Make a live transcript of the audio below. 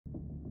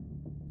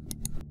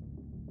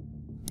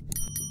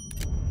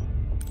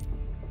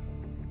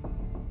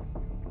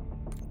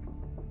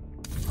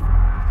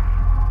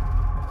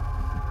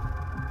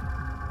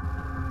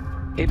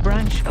A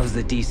branch of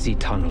the DC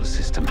tunnel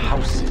system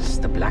houses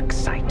the black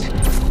site,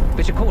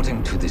 which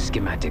according to the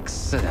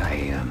schematics that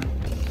I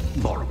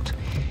borrowed,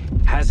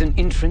 has an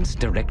entrance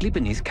directly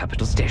beneath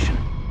Capitol Station.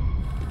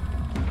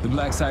 The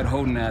black site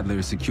holding Adler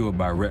is secured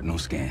by retinal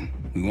scan.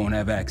 We won't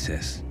have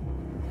access.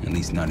 At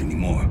least not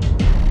anymore.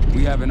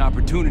 We have an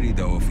opportunity,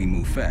 though, if we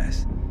move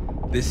fast.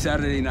 This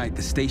Saturday night,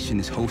 the station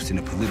is hosting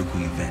a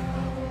political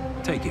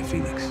event. Take it,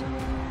 Felix.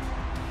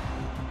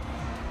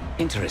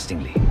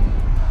 Interestingly,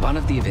 one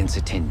of the event's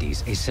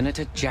attendees, a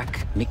Senator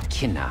Jack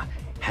McKenna,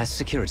 has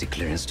security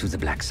clearance to the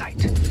black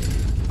site.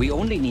 We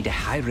only need a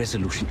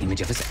high-resolution image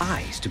of his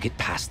eyes to get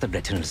past the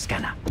retinal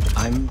scanner.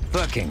 I'm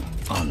working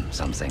on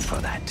something for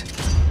that.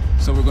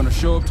 So we're gonna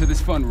show up to this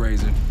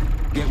fundraiser,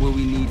 get what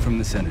we need from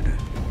the Senator,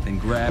 then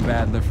grab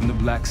Adler from the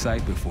black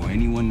site before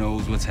anyone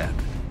knows what's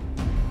happened.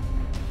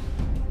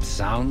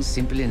 Sounds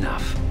simple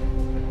enough.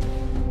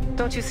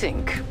 Don't you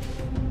think?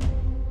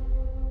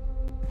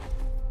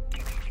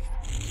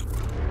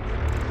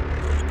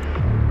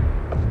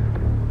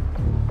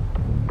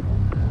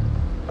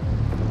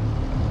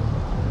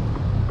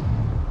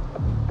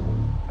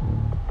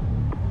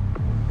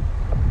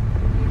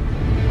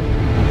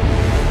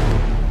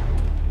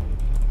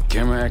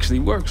 Camera actually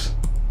works.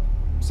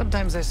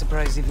 Sometimes I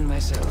surprise even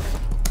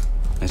myself.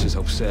 Let's just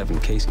hope Sev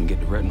and Case can get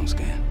the retinal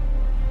scan.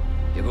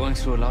 You're going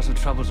through a lot of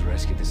trouble to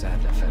rescue this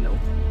Adler fellow.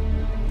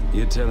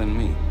 You're telling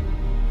me.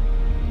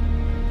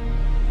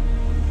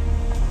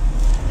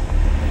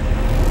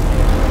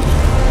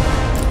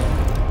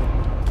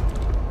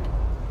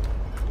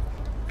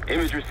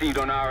 Image received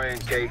on our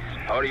end, Case.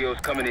 Audio's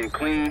coming in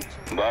clean.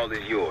 Ball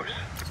is yours.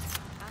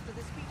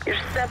 You're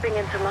stepping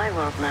into my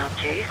world now,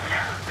 Case.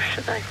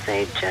 Should I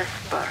say Jess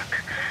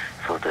Burke,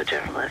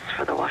 photojournalist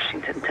for the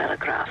Washington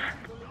Telegraph.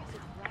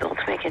 Don't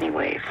make any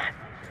waves.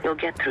 You'll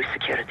get through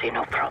security,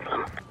 no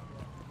problem.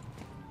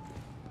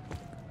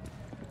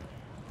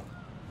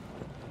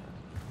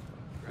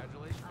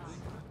 Congratulations.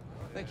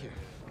 Thank you.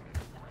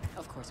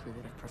 Of course, we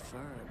would have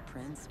preferred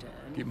Princeton.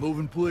 Keep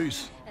moving,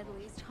 please. At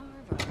least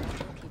Harvard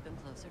will keep him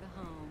closer to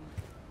home.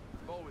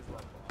 I've always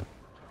loved ball.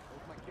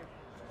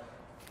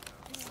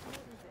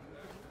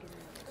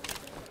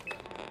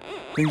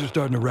 Things are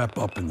starting to wrap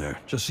up in there,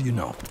 just so you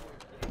know.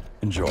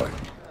 Enjoy.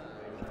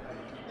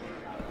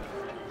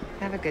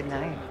 Have a good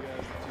night.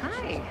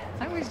 Hi,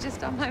 I was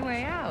just on my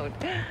way out.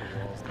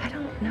 I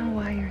don't know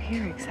why you're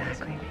here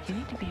exactly, but you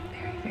need to be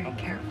very, very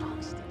careful.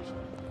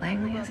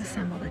 Langley has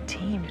assembled a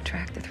team to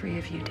track the three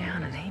of you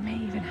down, and they may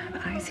even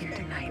have eyes here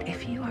tonight.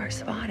 If you are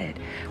spotted,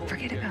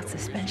 forget about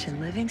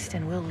suspension.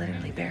 Livingston will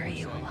literally bury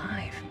you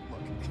alive.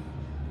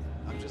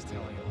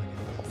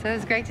 So it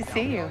was great to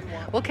see you.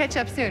 We'll catch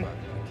up soon.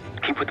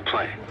 Keep with the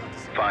plan.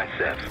 Find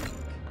Sev.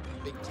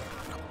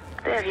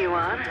 There you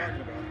are.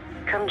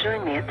 Come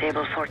join me at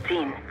table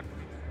 14.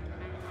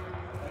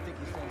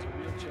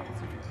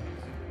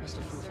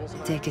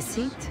 Take a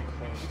seat.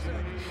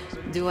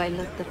 Do I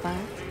look the part?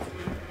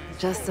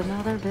 Just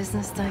another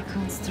business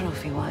tycoon's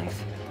trophy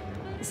wife.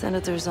 The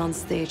Senator's on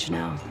stage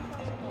now.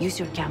 Use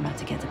your camera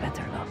to get a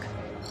better look.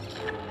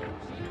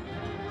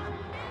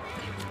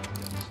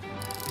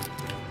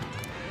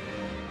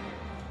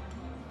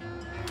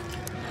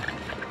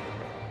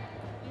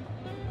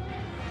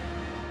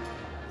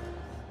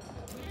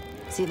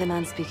 See the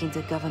man speaking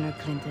to Governor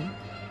Clinton?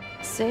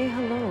 Say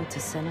hello to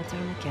Senator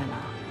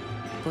McKenna.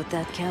 Put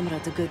that camera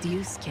to good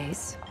use,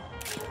 Case.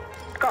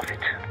 Got it.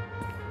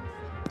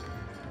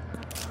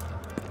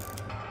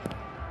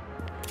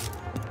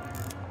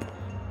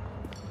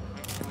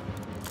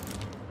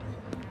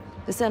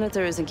 The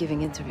Senator isn't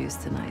giving interviews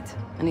tonight,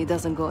 and he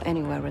doesn't go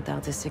anywhere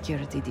without his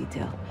security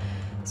detail.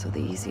 So the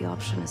easy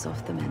option is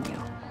off the menu.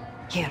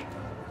 Here,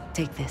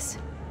 take this.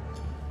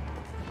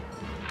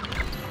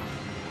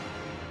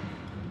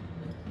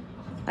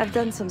 I've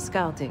done some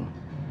scouting.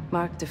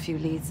 Marked a few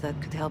leads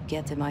that could help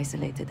get him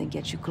isolated and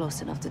get you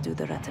close enough to do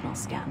the retinal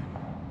scan.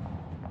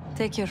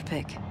 Take your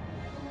pick.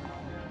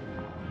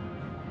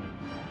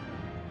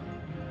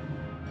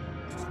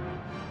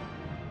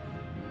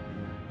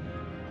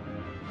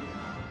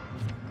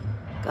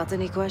 Got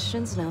any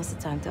questions? Now's the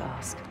time to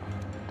ask.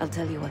 I'll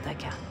tell you what I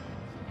can.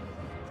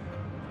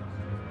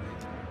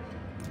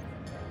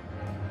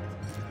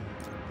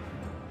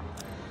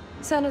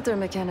 Senator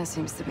McKenna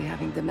seems to be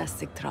having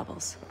domestic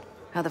troubles.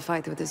 Had a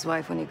fight with his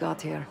wife when he got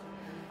here.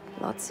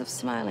 Lots of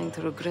smiling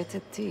through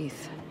gritted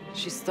teeth.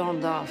 She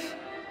stormed off.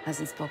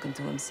 Hasn't spoken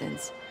to him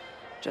since.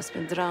 Just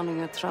been drowning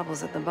her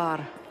troubles at the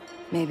bar.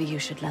 Maybe you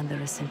should lend her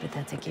a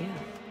sympathetic ear.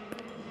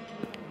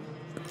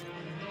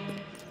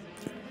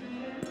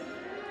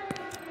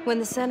 When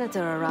the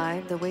Senator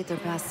arrived, the waiter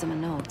passed him a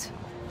note.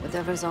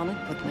 Whatever's on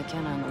it put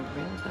McKenna in a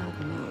real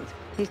bad mood.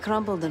 He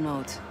crumpled the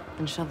note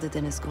and shoved it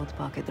in his coat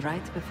pocket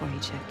right before he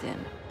checked in.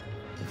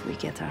 If we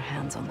get our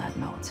hands on that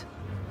note,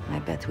 I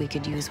bet we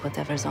could use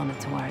whatever's on it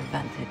to our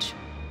advantage.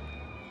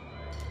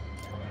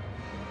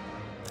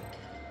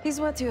 He's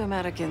what you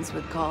Americans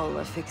would call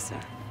a fixer.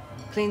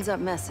 Cleans up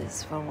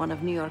messes for one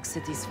of New York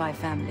City's 5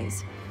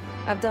 families.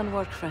 I've done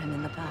work for him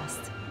in the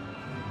past.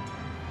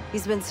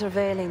 He's been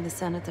surveilling the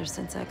senator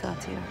since I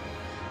got here.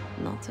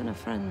 Not in a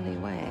friendly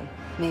way.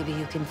 Maybe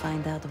you can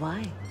find out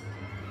why.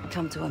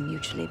 Come to a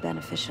mutually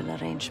beneficial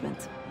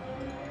arrangement.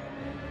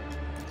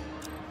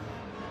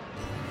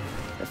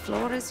 The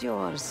floor is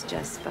yours,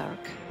 Jesperk.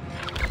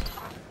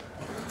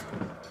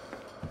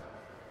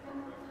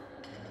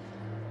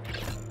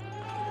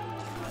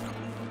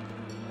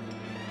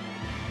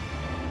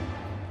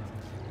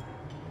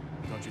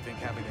 Don't you think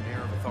having an air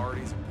of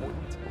authority is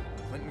important?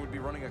 Clinton would be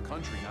running a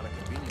country, not a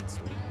convenience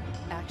store.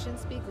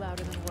 Actions speak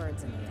louder than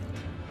words in the end.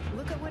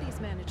 Look at what he's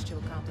managed to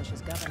accomplish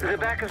as governor. The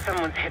back of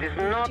someone's head is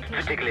not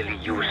particularly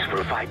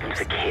useful for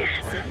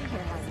identification. Sitting here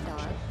has a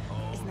dog.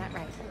 Isn't that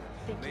right?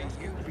 May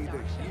you be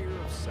the year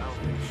of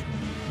salvation.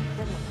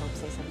 Then let Pope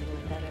say something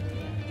like that every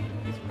day.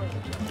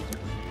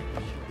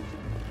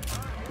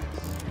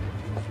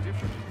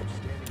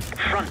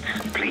 Front,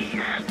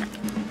 please.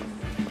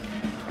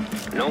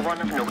 No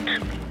one of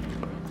note.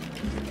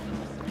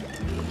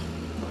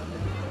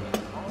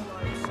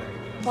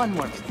 One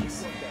more,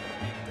 please.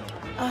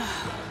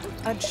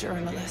 A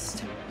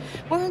journalist.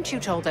 Weren't you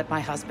told that my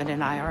husband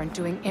and I aren't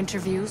doing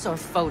interviews or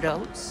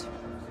photos?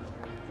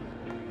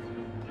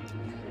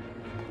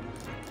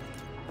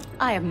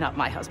 I am not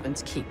my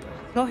husband's keeper,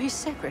 nor his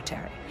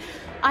secretary.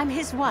 I'm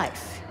his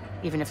wife,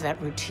 even if that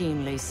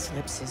routinely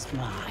slips his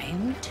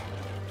mind.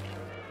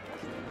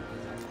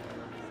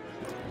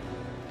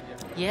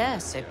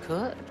 Yes, it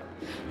could.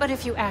 But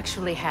if you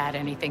actually had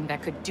anything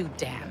that could do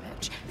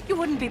damage, you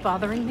wouldn't be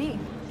bothering me.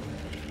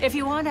 If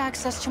you want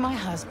access to my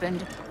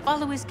husband,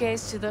 follow his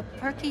gaze to the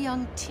perky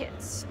young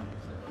tits.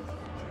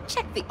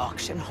 Check the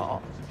auction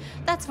hall.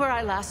 That's where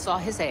I last saw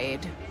his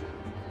aide.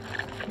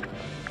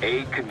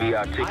 Aide could be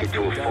our ticket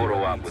to a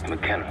photo op with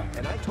McKenna.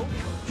 And I told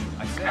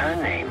Coach, Her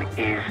name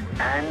is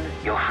Anne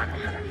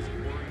Johansson.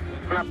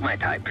 Not my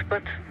type,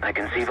 but I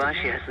can see why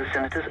she has the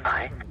senator's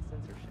eye.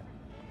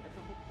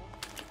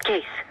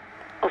 Case,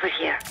 over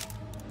here.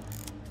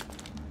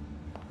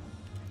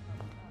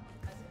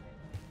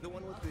 the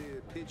one with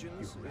the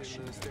pigeons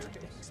in the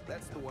staircase.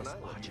 That's the one I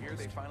like. Here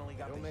they finally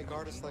got don't make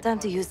artists like Time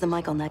to use the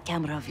mic on that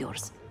camera of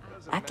yours.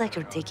 Act like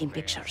you're taking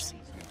pictures.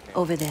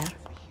 Over there,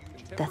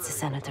 that's the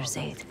senator's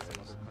aide.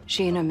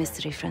 She and her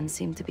mystery friend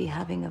seem to be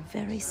having a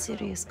very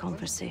serious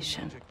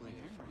conversation.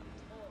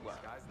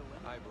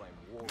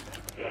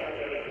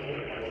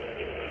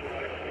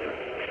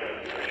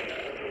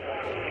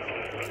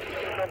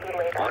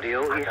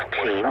 Audio is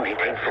clean,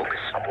 maintain focus.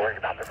 I'm worried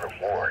about the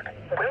reward.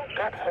 We'll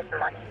get his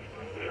money.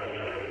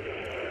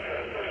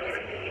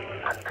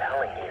 I'm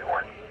telling you,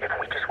 if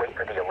we just wait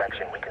for the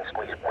election, we can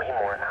squeeze way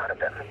more out of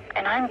him.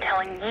 And I'm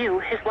telling you,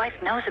 his wife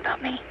knows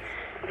about me.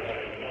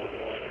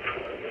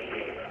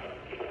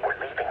 We're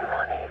leaving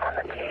money on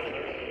the table.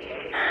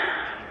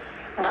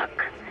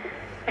 Look,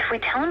 if we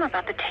tell him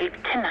about the tape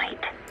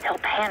tonight, he'll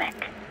panic,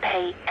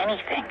 pay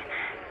anything.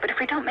 But if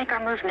we don't make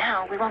our move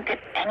now, we won't get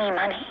any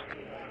money.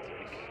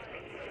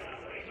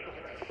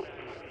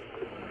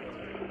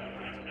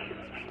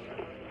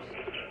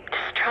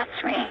 Just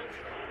trust me.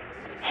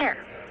 Here,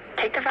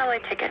 take the valet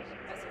ticket.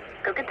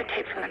 Go get the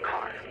tape from the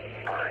car.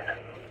 Fine.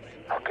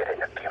 I'll get it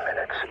in a few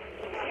minutes.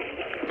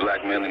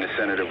 Blackmailing the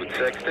senator with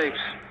sex tapes.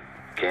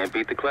 Can't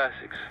beat the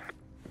classics.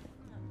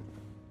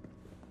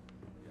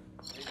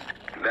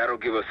 That'll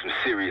give us some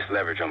serious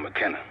leverage on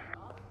McKenna.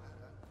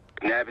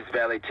 Nab his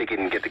valet ticket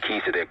and get the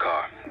keys to their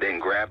car. Then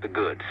grab the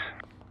goods.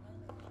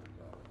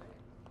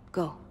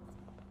 Go.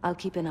 I'll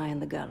keep an eye on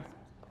the girl.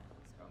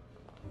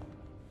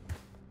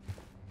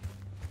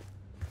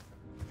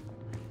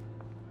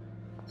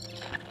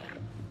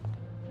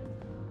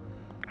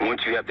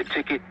 Once you have the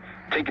ticket,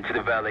 take it to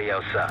the valet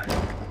outside.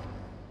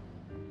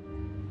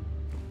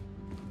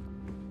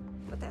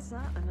 But that's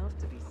not enough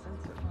to be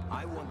censored.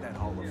 I want that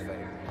Hall of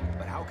Fame,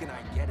 but how can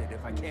I get it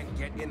if I can't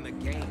get in the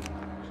game?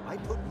 I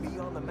put me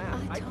on the map.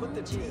 I put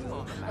the team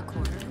on the map.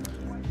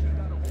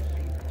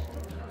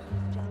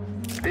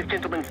 This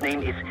gentleman's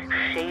name is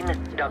Shane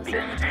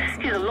Douglas.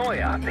 He's a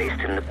lawyer based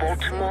in the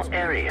Baltimore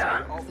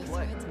area. I'll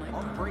play.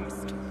 I'll bring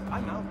it.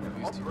 I'm out there.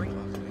 I'll bring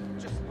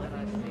it. Just let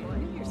us see.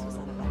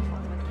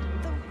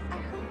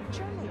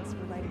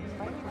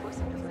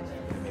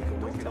 Make a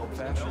wicked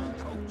old-fashioned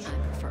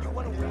coach. You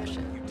want to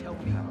Russian? You tell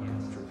me how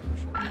it's true.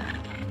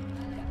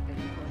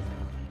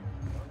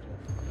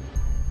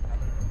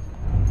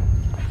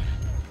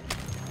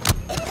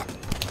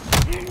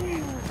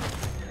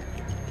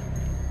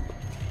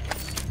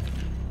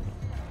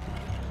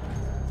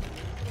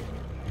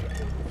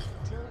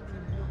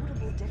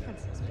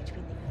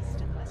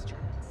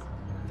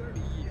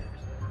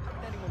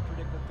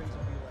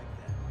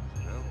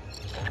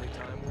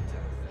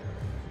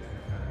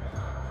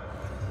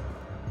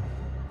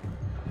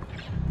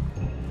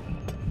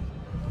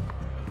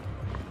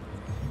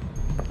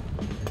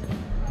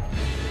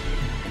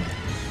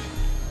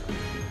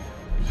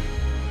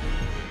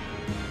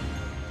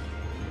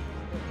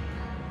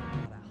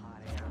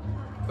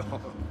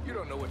 You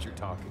don't know what you're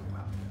talking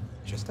about.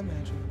 Just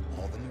imagine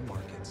all the new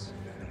markets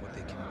and what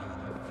they can mean.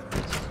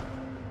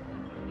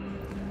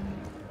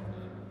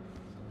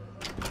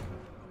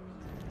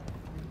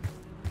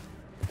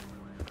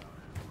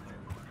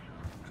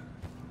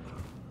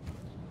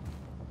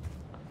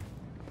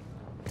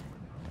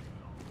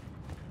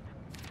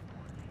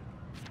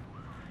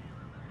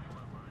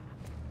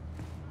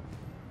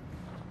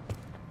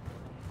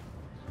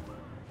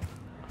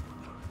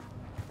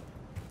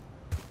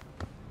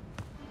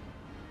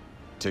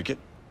 Ticket?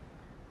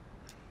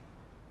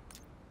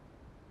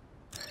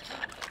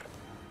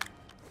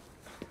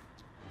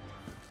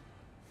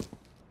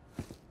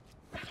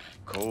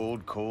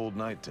 Cold, cold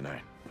night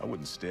tonight. I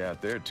wouldn't stay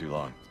out there too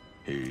long.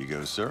 Here you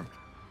go, sir.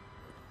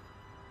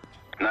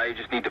 Now you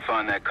just need to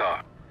find that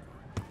car.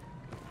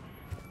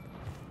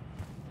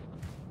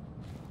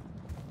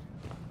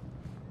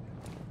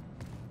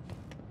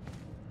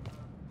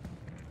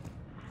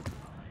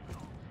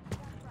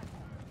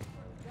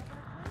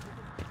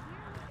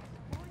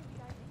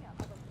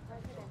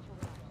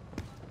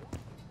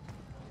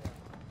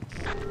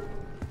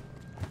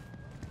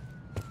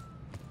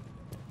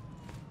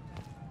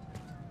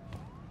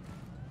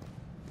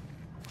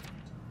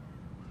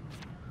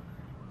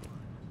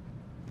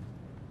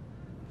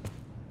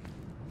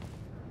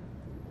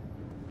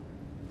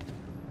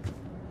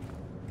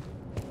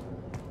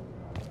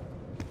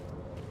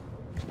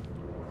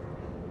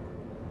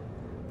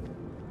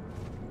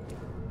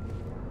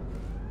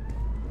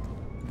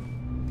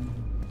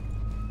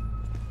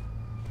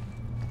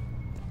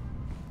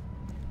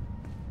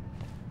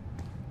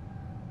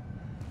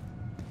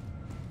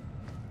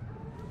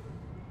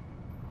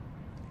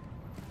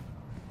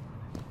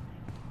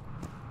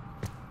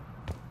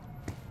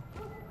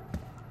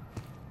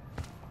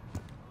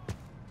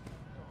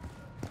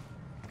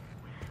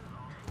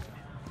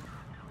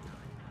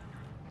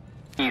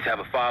 Keys have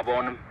a fob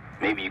on them.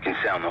 Maybe you can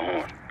sound the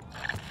horn.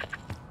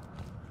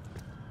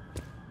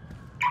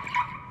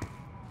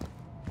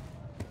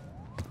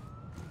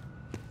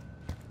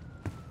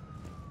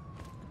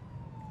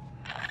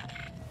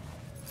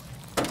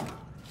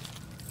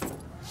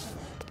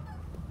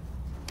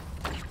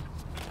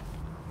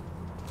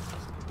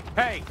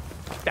 Hey!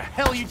 The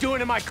hell are you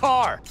doing in my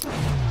car?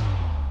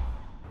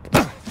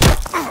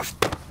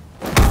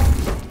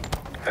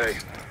 Hey,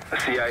 a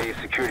CIA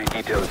security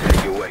detail is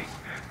headed your way.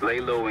 Lay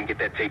low and get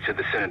that tape to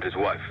the senator's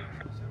wife.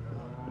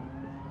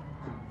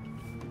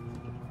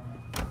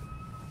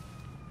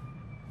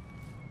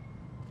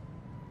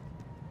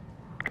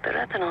 The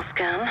retinal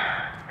scan.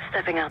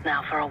 Stepping out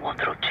now for a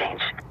wardrobe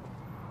change.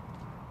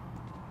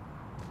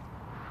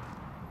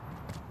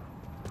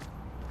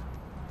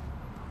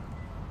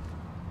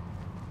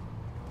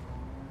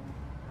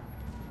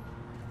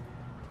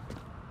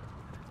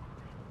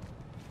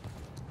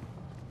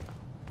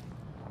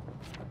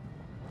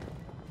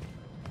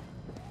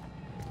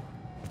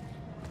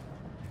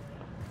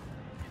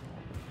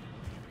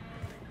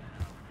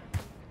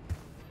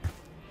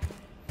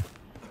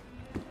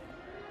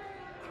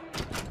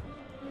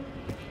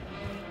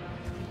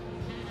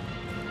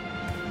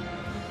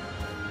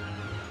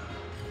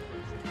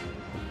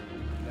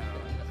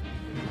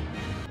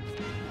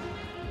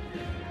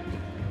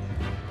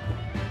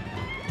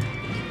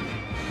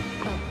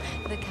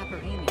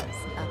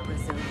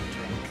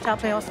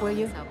 Top me off, will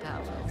you?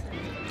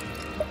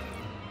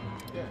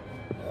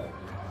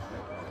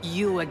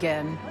 You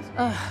again.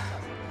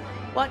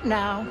 What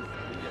now?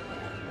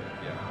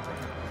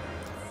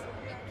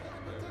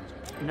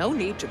 No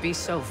need to be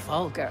so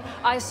vulgar.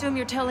 I assume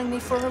you're telling me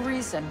for a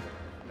reason.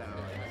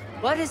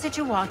 What is it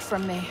you want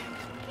from me?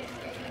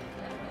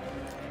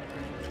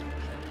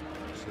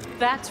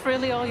 That's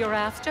really all you're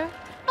after?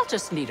 I'll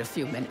just need a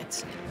few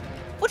minutes.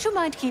 Would you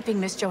mind keeping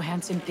Miss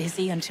Johansson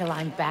busy until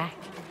I'm back?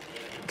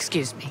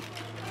 Excuse me.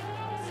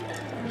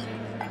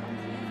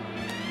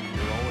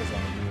 You're always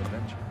on a new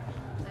adventure.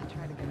 I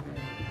try to get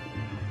ready.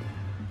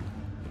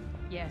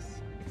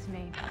 Yes, it's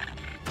me. I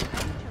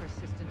need your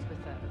assistance with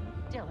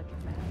a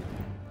delicate matter.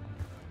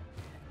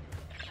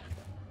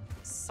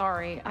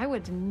 Sorry, I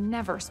would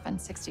never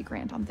spend 60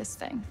 grand on this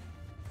thing.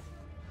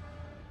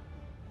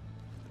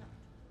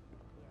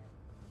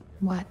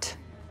 What?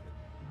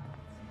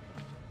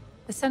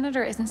 The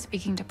senator isn't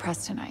speaking to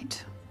press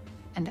tonight.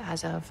 And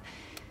as of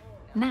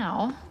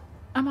now,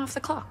 I'm off the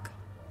clock.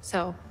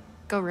 So,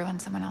 go ruin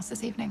someone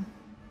else's evening.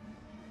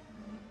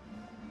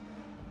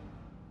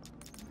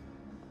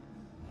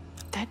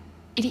 That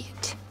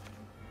idiot.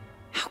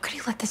 How could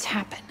he let this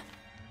happen?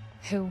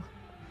 Who?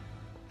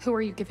 Who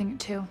are you giving it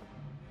to?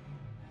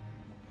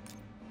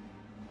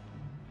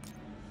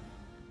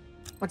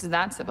 What's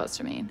that supposed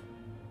to mean?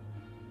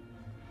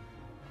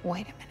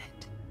 Wait a minute.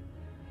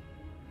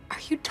 Are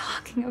you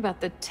talking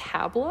about the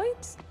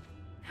tabloids?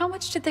 How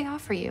much did they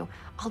offer you?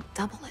 I'll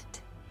double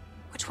it.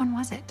 Which one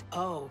was it?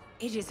 Oh,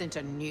 it isn't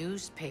a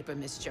newspaper,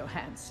 Miss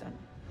Johansson.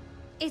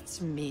 It's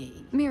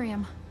me.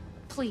 Miriam,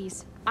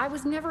 please. I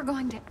was never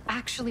going to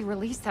actually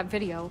release that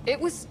video. It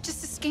was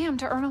just a scam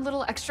to earn a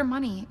little extra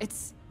money.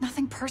 It's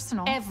nothing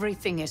personal.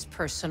 Everything is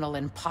personal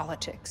in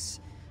politics.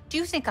 Do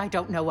you think I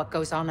don't know what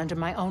goes on under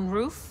my own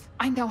roof?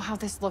 I know how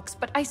this looks,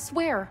 but I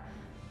swear,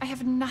 I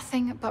have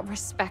nothing but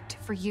respect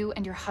for you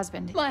and your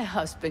husband. My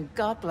husband,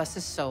 God bless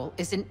his soul,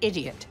 is an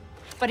idiot.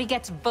 But he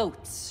gets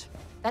votes.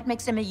 That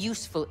makes him a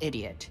useful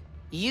idiot.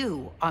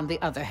 You, on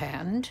the other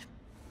hand...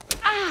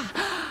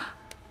 Ah!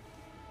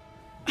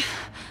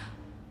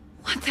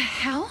 What the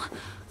hell?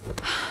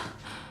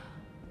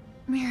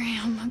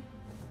 Miriam,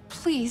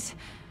 please,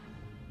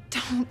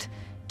 don't...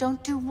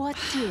 Don't do what,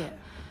 dear?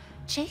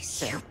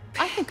 Jason,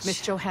 I think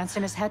Miss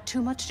Johansson has had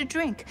too much to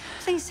drink.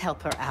 Please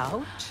help her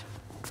out.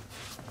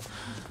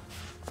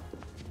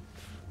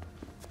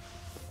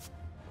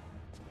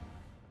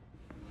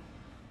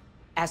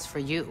 As for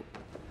you,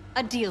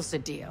 a deal's a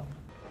deal.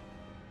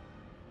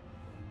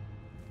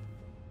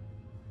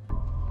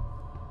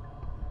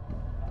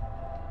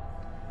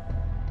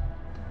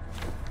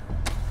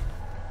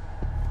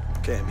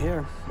 Okay, I'm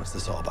here. What's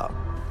this all about?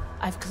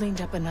 I've cleaned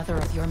up another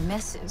of your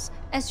messes,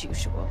 as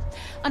usual.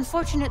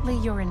 Unfortunately,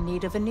 you're in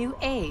need of a new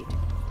aide.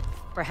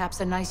 Perhaps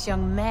a nice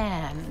young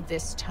man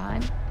this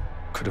time.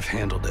 Could have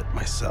handled it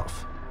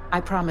myself.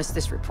 I promised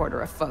this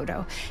reporter a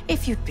photo,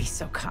 if you'd be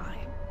so kind.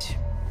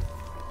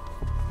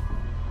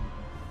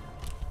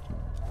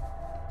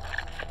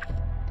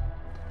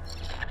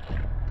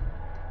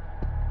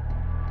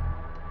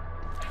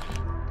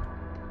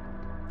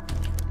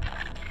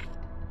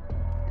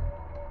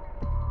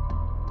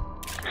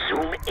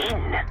 Zoom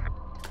in.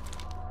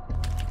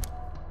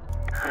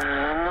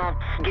 Not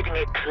getting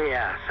a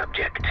clear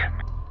subject.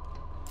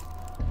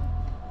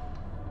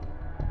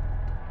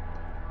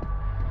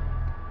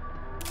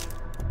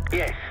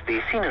 Yes,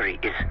 the scenery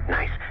is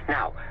nice.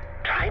 Now,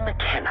 try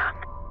McKenna.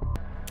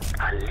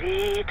 A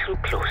little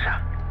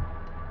closer.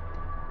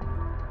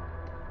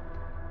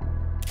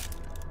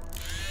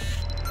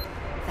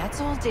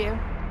 That's all, dear.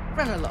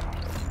 Run along.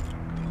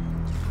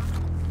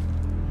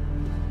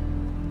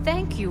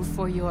 Thank you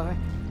for your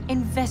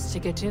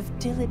investigative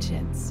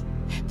diligence.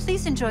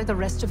 Please enjoy the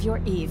rest of your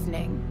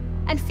evening,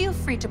 and feel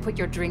free to put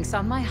your drinks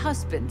on my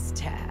husband's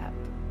tab.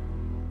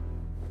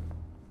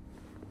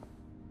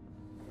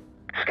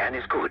 Scan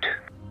is good.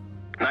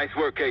 Nice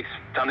work, Case.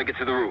 Time to get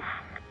to the roof.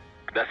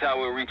 That's how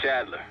we'll reach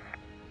Adler.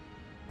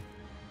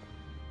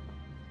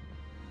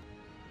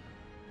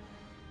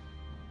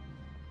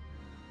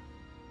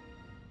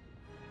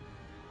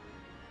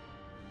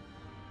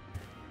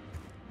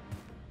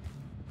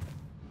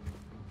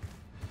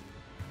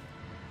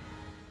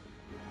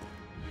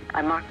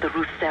 I marked the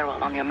roof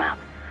sterile on your map.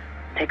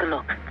 Take a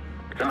look.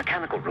 The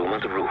mechanical room on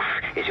the roof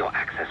is your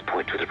access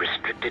point to the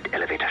restricted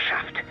elevator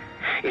shaft.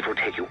 It will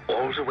take you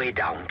all the way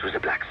down to the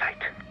black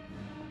site.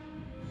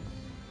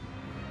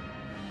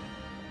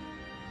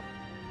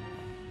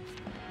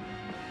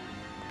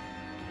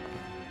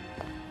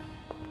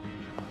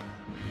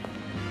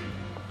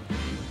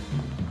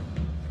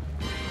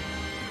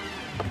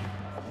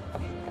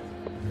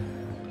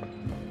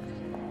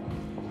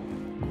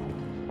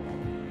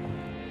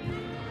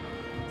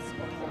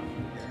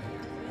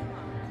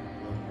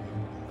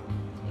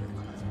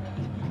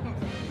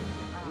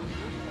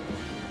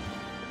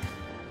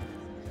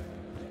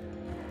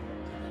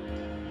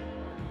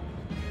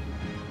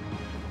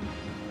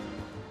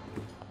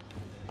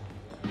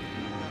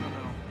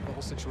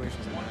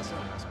 Situations in this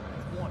one.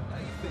 Now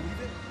you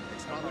believe it?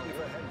 It's not like if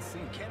I hadn't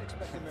seen. Can't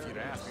expect America. If you'd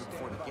asked me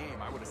before the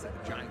game, I would have said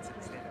the Giants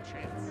didn't stand a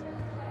chance.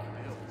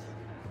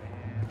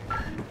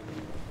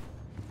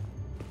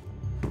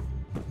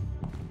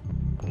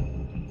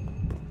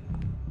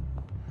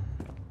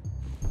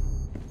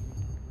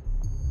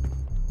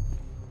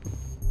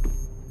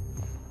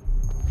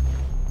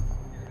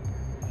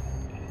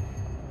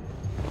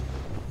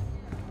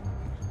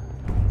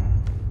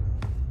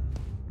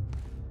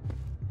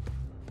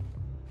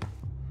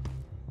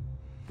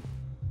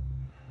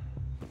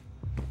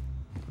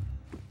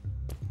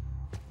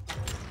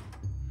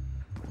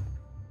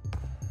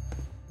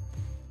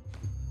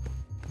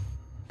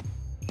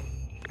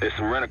 There's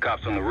some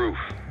rent-a-cops on the roof.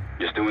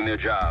 Just doing their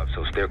job,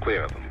 so steer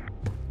clear of them.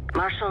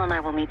 Marshall and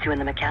I will meet you in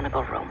the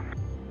mechanical room.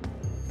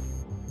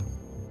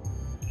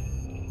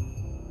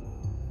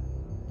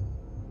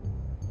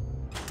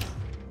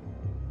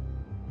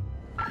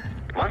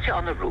 Once you're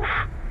on the roof,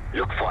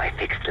 look for a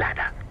fixed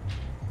ladder.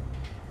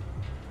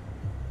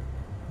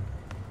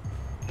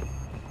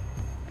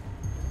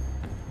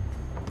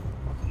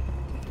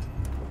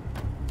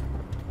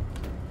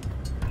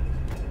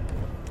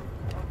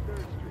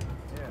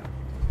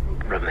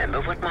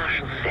 Remember what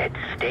Marshall said,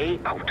 stay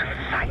out of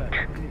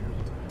sight.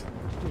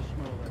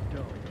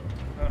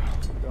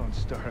 Don't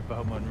start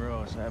about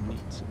Monroe's. I haven't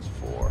eaten since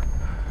 4.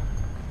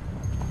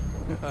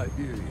 I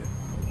hear you.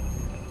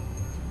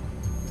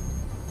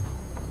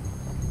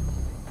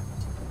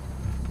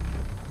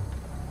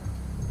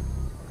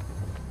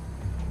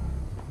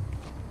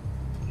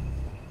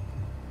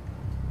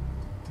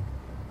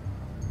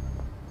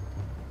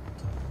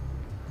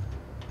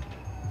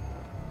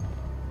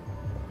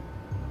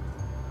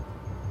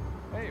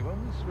 Hey, when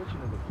we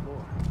switching to the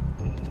floor?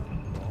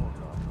 Balls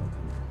off up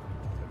here.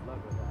 Good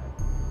luck with that.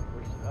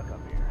 We're stuck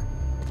up here.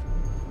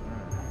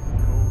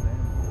 Cold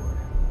and bored.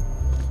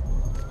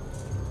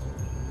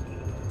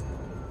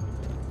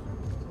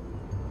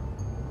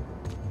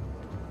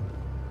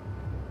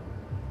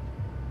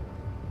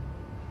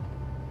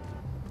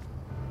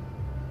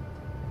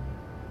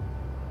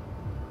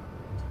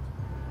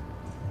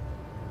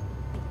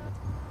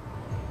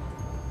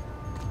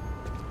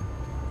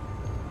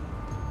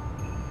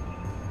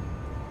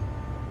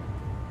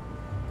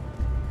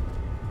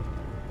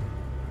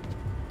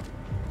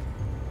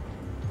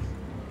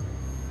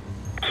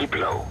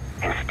 keep low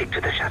and stick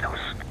to the shadows.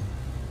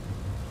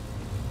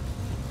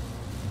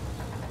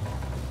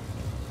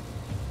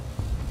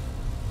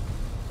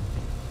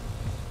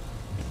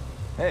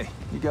 Hey,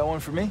 you got one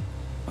for me?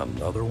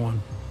 Another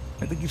one?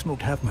 I think you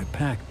smoked half my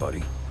pack,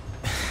 buddy.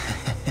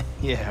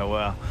 Yeah,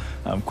 well,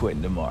 I'm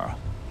quitting tomorrow.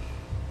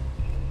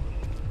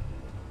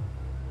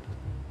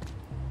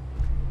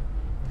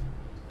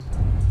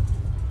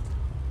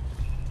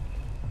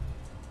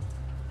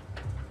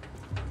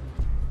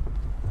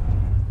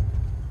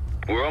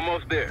 We're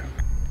almost there.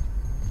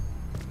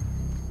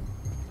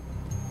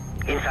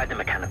 Inside the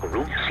mechanical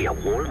room, you see a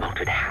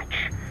wall-mounted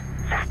hatch.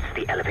 That's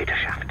the elevator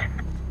shaft.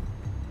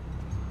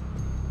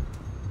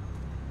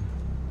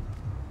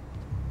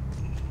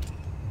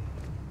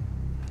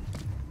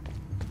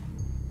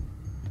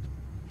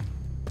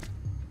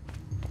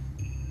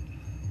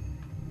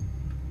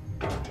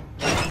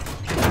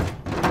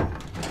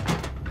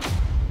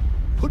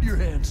 Put your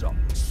hands up,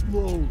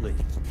 slowly.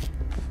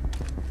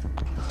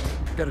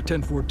 Got a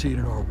 1014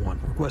 and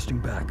R1, requesting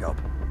backup.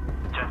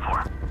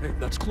 10-4. Hey,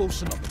 that's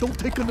close enough. Don't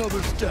take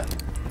another step.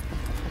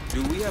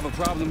 Do we have a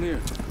problem here?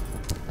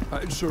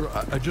 Sir,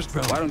 I just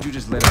found... Why don't you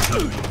just let us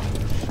do it?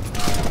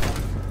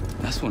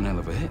 That's one hell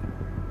of a hit.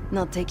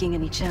 Not taking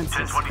any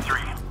chances.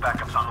 1023,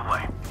 backup's on the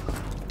way.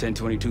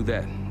 1022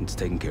 that. It's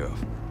taken care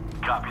of.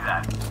 Copy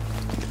that.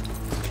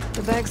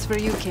 The bag's for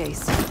you,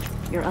 Case.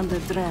 You're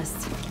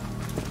underdressed.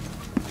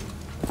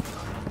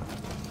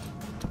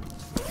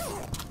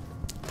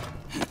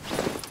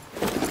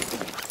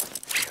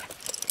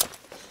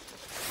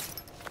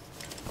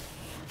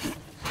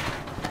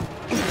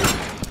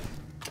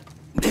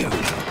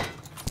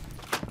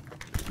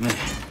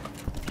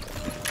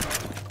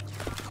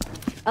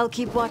 I'll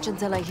keep watch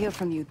until I hear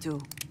from you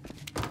two.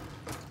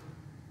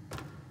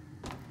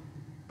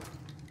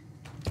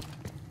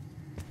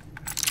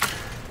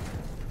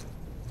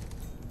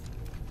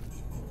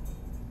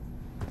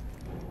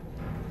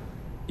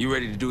 You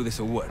ready to do this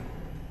or what?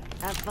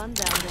 Have fun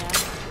down there.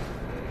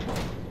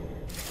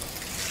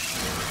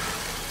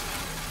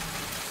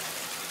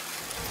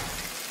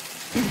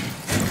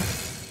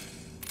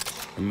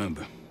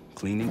 Remember,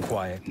 clean and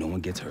quiet, no one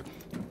gets hurt.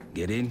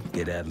 Get in,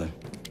 get Adler,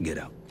 get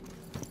out.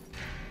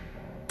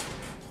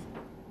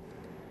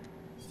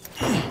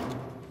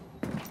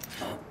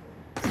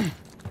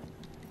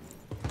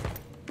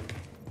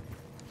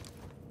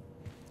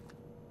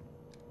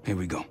 Here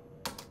we go.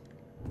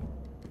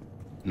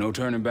 No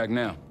turning back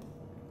now.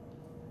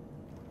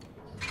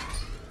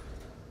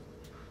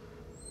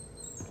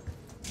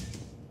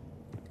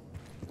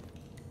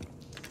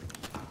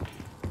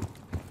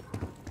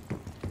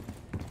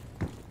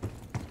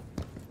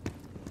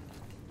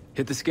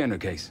 Hit the scanner,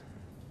 Case.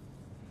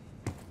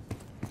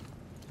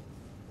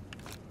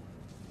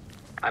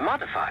 I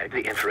modified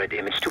the infrared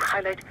image to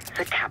highlight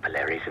the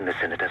capillaries in the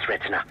Senator's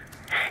retina.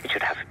 It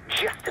should have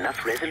just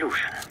enough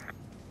resolution.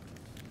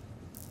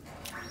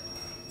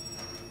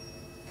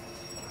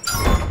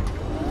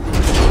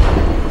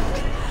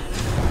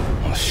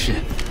 Oh,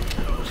 shit.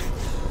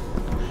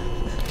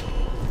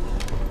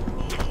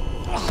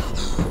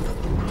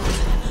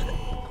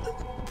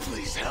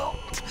 Please help.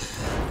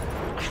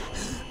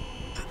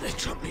 They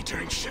took me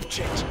during shift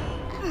change.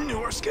 Knew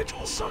our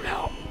schedule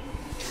somehow.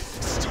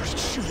 Started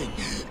shooting.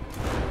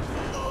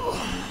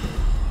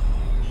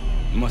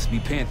 Must be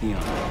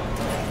Pantheon.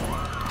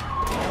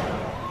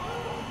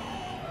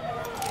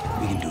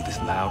 We can do this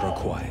loud or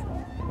quiet.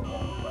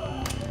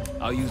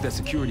 I'll use that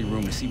security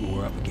room to see what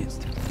we're up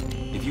against.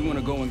 If you want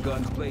to go in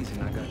guns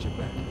blazing, I got your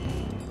back.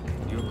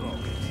 Your call,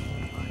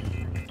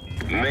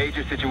 Case.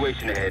 Major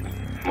situation ahead.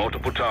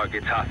 Multiple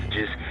targets,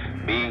 hostages.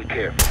 Be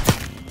careful.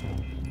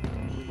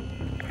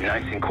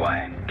 Nice and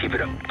quiet. Keep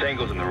it up.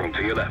 Tango's in the room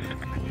to your left.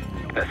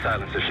 That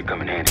silencer should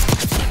come in handy.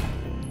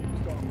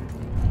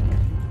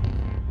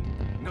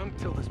 Not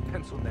until this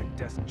pencil neck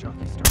desk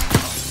junkie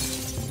starts.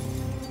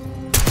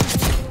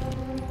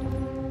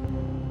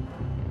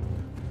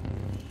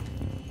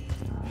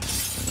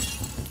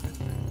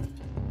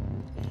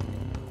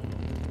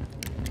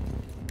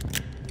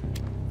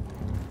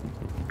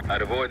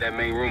 I'd avoid that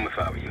main room if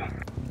I were you.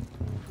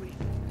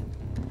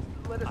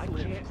 Let us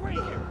live. Right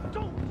here.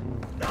 Don't.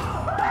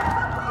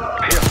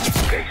 Kill,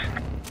 Case.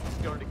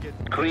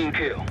 Clean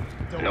kill.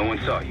 No one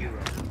saw you.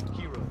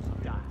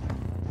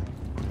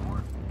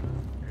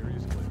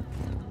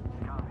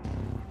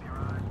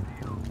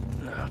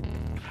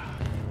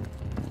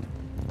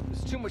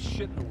 There's too much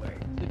shit in the way.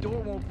 The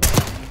door won't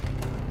budge.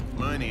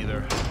 Mine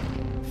either.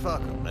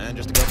 Fuck 'em, man.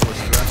 Just a couple of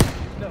stress.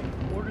 No,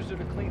 orders are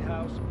to clean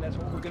house, and that's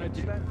what we're gonna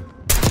do.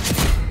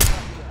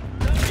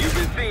 You've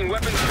been seen,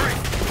 weapons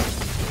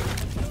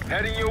free.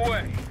 Heading your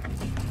way.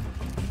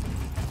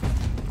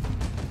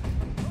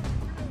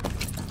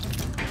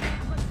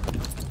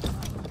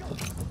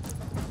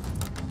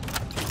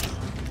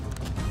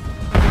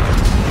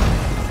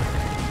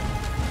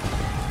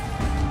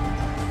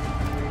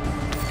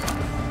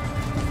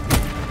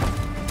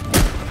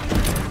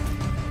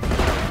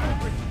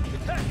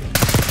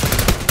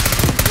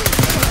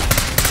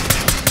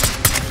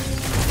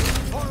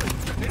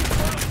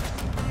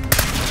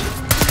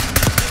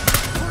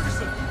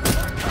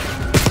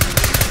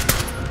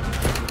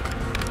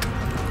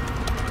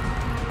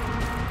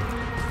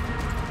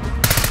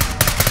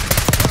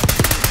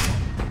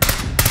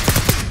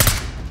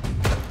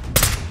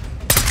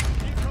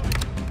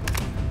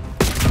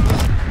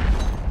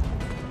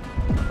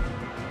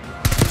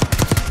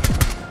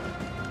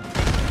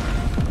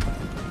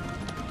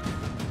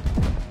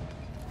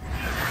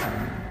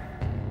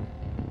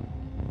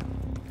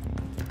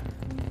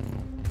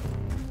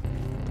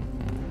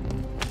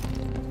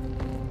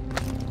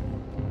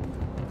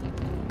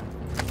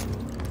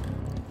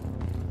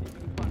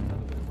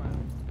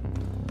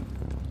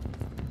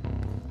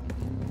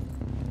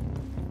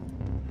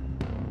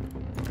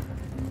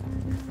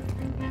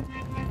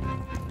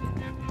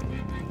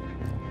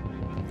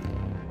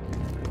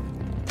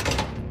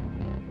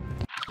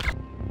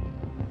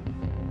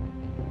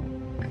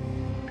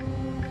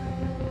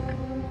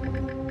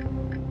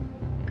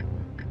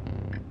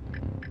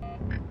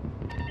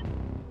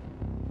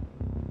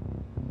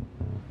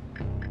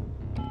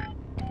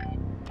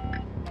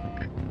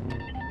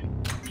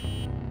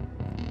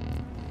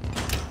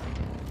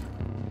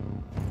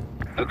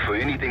 Look for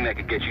anything that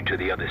could get you to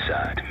the other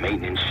side.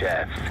 Maintenance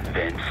shafts,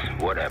 vents,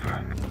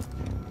 whatever.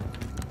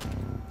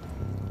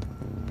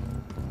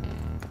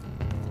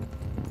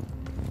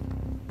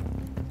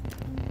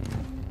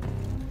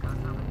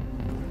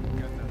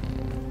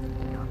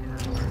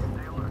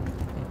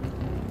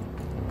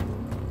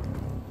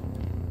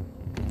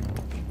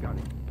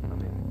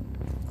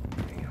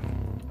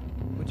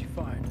 What'd you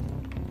find?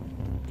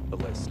 The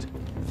list.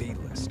 The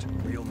list.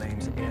 Real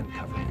names and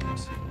cover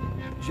names.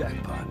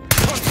 Jackpot.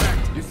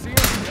 Contact! You see him?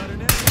 Got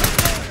an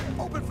enemy.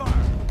 Open fire!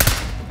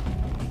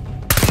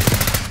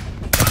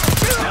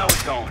 Now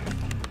it's going.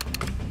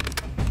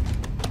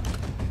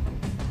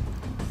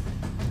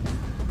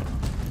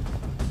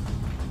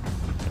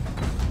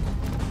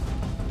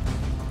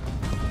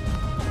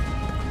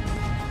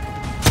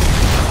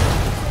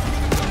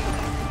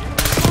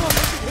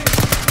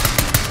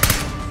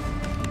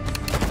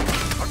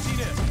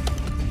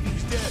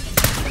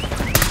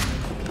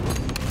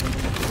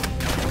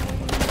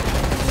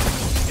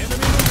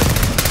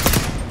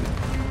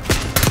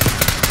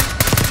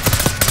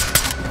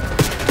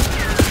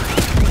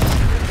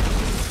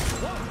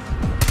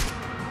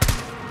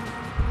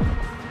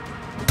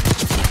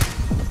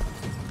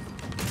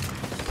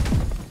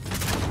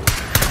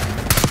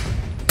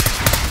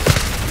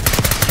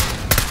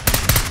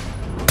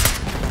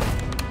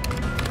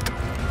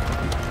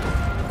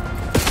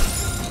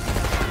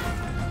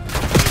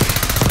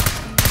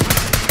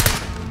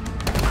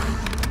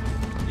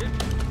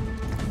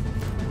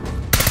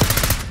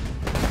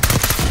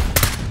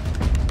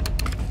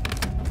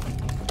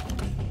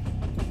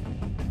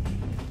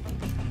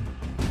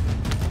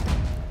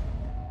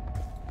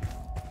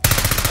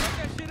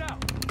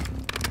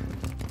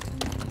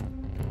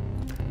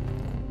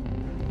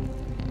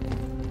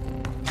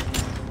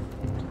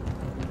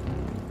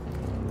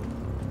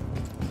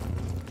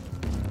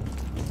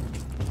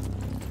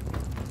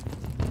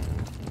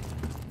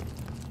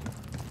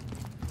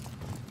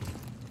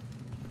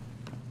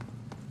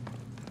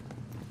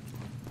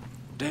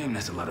 Damn,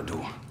 that's a lot of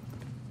door.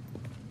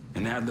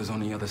 And Adler's on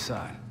the other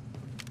side.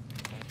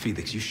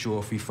 Felix, you sure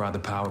if we fry the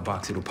power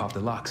box, it'll pop the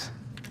locks?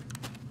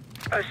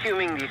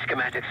 Assuming these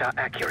schematics are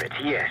accurate,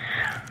 yes.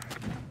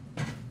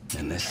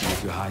 And let's see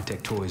if your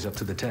high-tech toy is up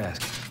to the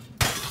task.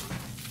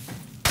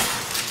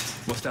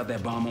 Bust out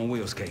that bomb on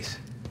wheels case.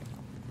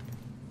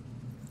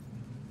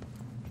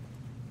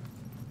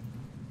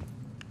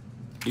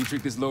 You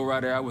trick this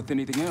lowrider out with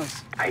anything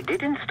else? I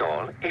did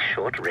install a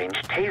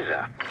short-range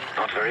taser.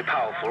 Not very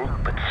powerful,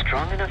 but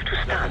strong enough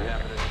to stand.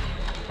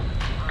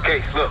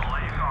 Case, look.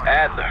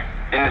 Adler,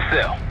 in the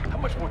cell. How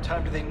much more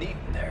time do they need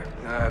in there?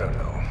 I don't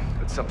know,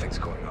 but something's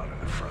going on in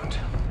the front.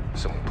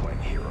 Someone playing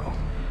hero.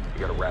 We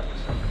gotta wrap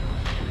this up.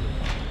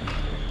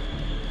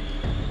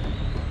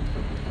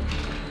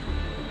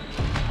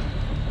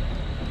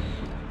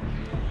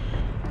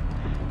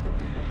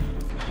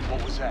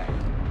 What was that? I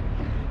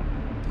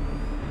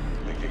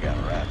think they got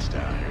rats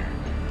down here.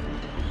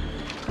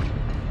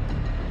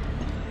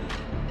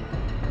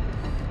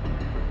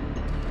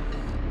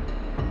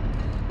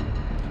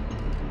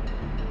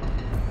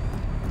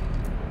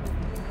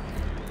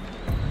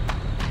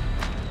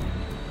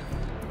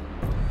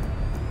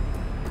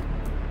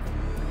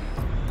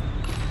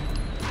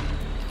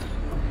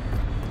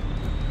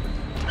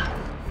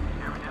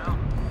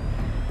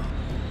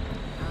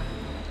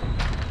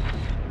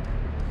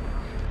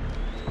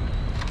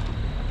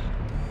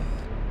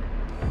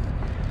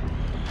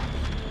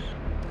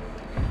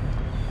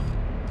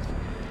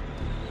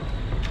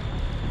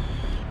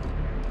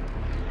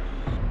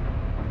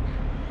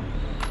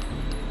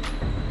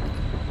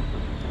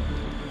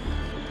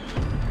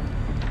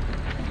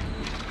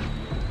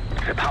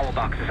 The power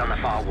box is on the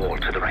far wall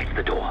to the right of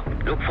the door.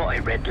 Look for a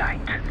red light.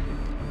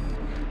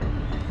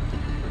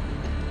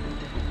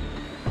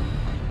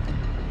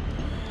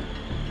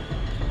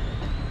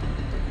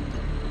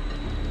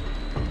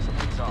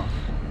 Something's off.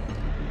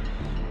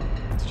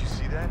 Did you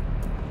see that?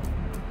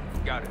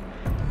 Got it.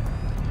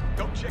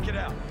 Go check it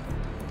out.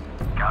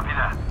 Copy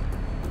that.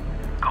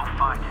 Go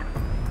find it.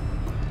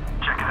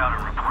 Check it out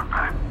and report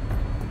back.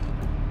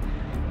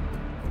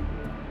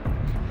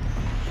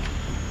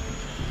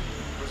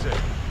 Who's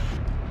it?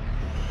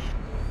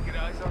 Get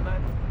eyes on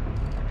that?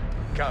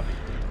 Copy.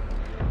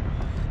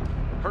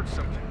 Heard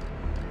something.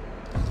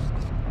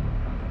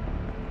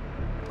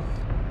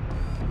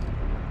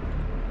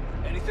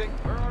 Anything?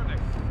 Where are they?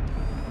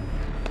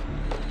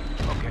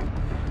 Okay,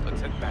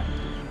 let's head back.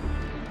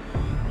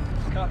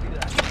 Copy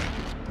that.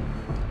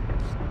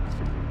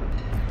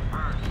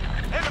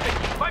 Enemy!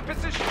 My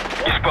position!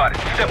 You spotted.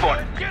 Step on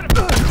it. Get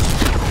him!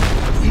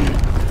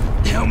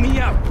 Help me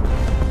out!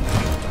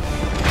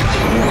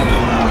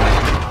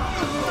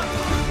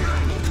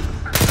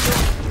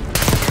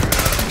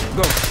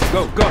 Go,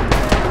 go, go!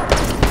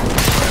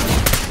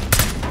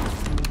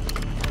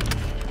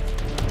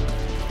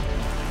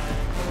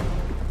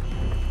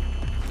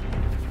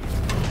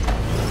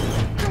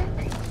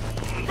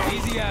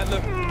 Easy,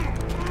 Adler.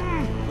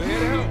 We're here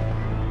to help.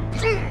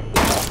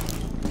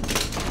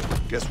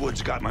 Guess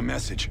Wood's got my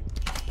message.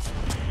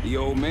 The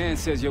old man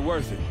says you're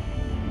worth it.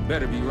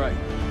 Better be right.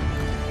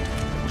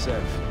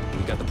 Sev,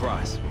 we got the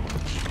prize.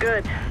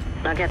 Good.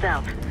 Now get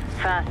out.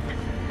 Fast.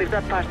 We've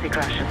got party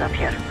crashes up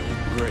here.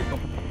 Great.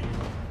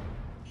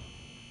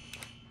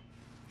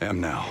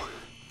 Am now.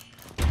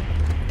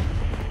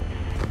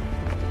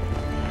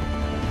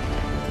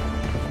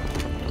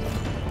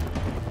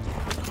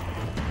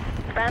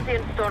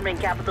 Pantheon storming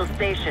Capital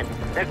Station.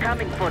 They're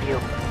coming for you.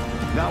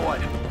 Now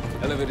what?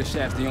 Elevator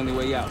shaft's the only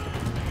way out.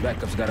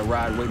 Backup's got a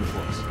ride waiting for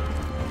us.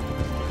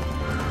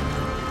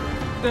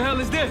 What the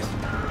hell is this?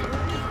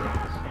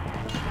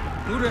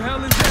 Who the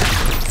hell is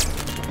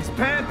that? It's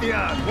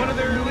Pantheon, one of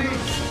their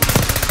elites.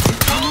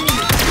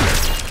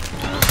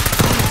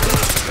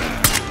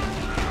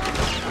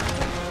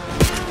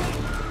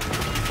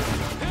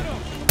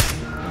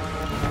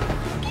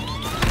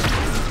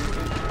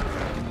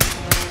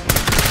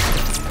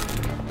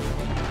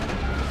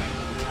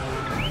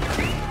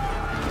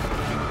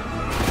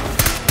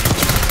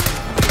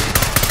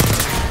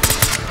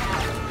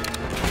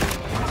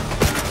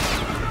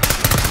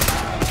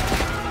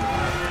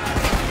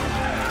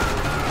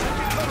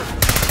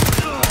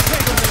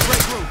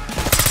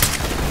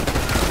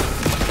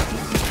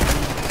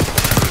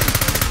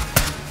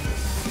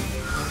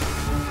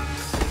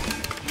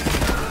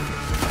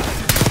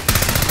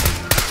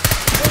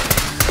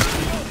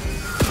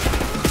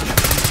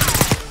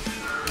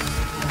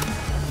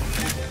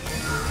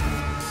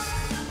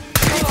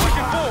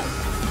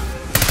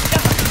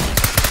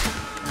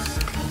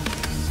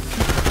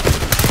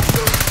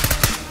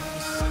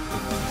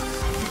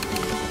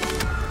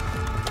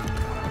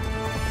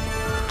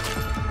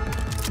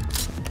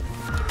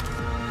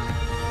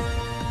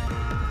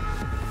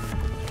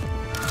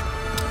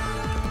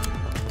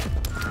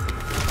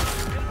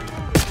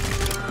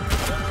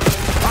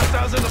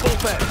 In the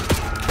bullpen.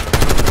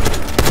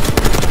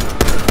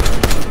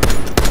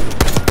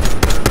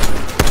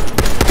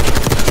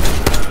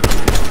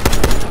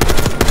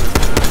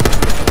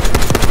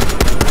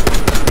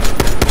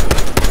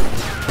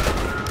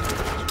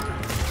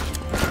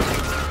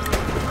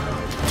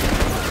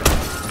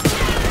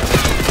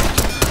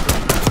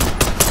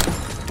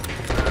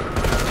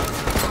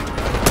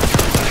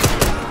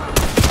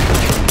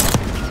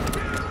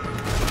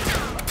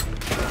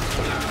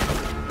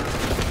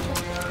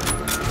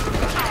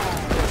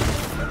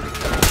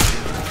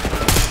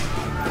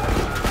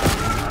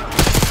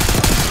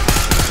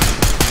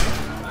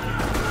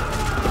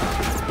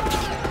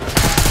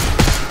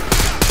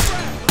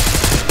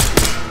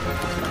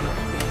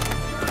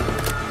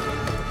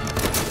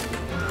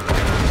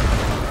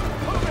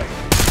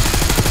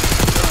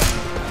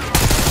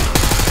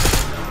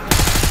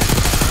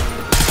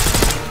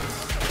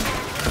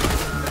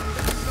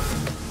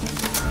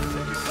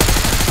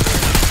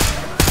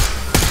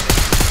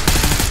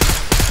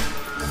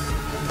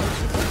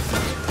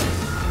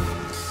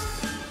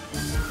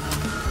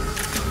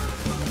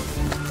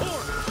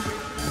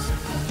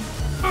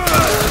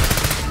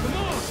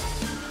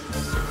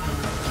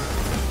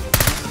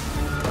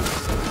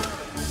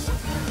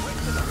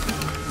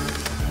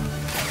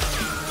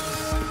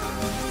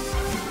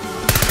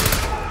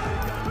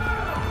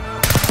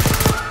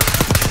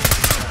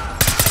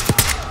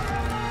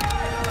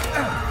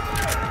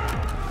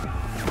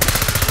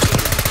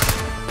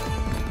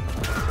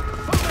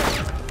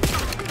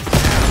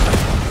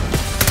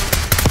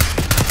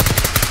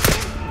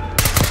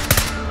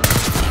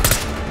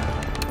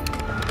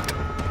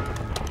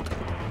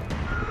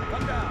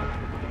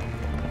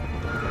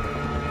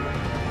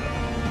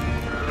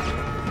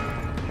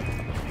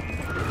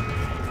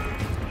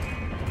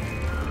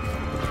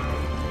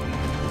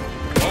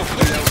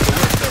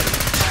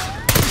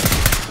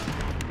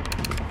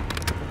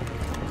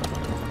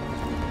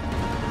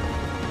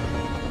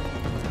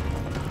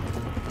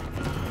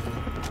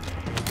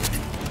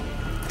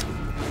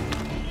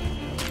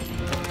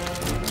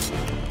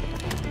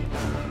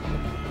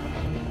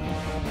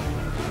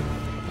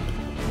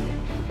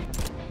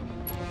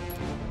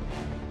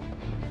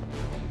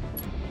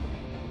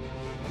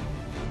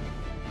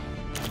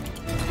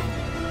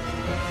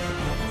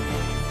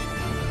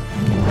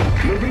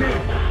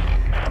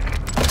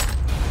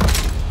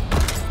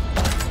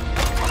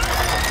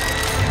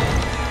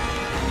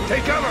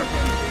 Take cover!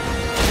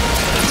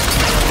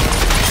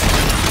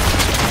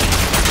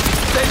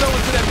 Stay low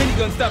until that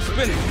minigun stops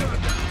spinning.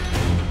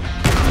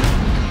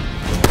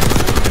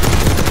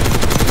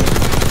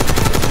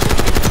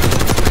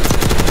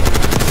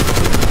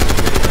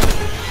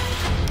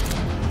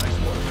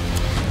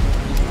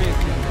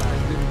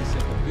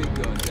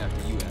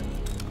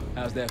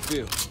 How's that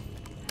feel?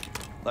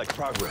 Like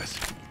progress.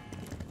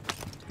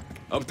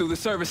 Up through the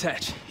service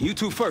hatch. You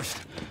two first.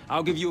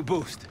 I'll give you a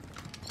boost.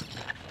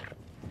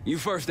 You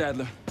first,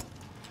 Adler.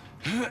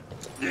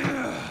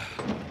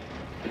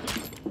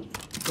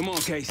 Come on,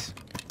 Case.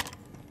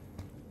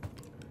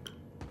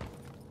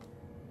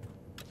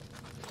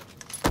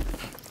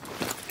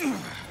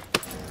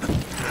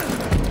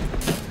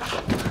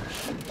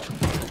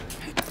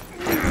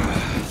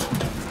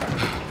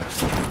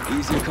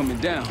 Easier coming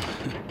down.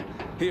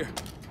 Here.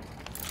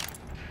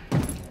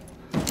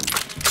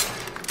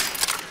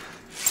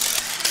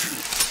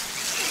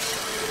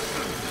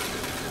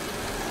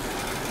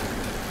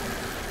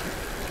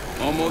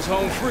 Almost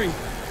home free.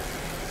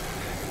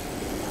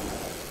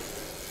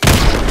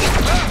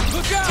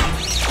 Look out!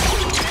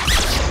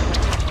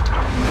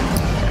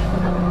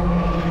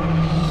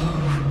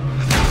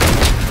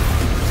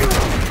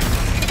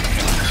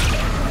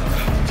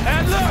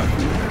 Adler!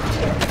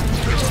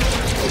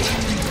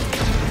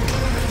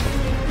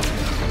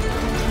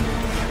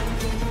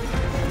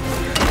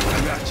 I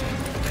got you.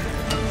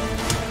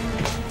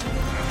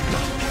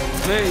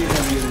 Way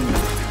heavier than me.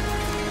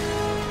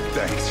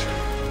 Thanks.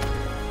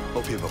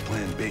 Hope you have a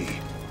plan B.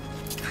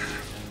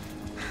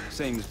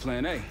 Same as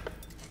plan A.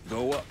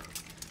 Go up.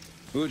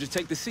 We'll just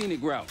take the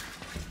scenic route.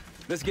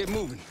 Let's get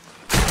moving.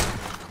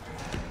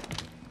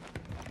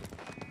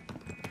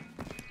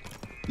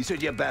 You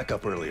said you had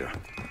backup earlier.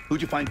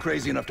 Who'd you find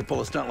crazy enough to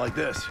pull a stunt like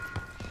this?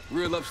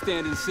 Real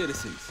upstanding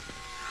citizens.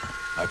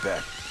 I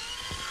bet.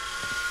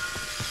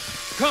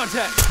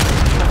 Contact!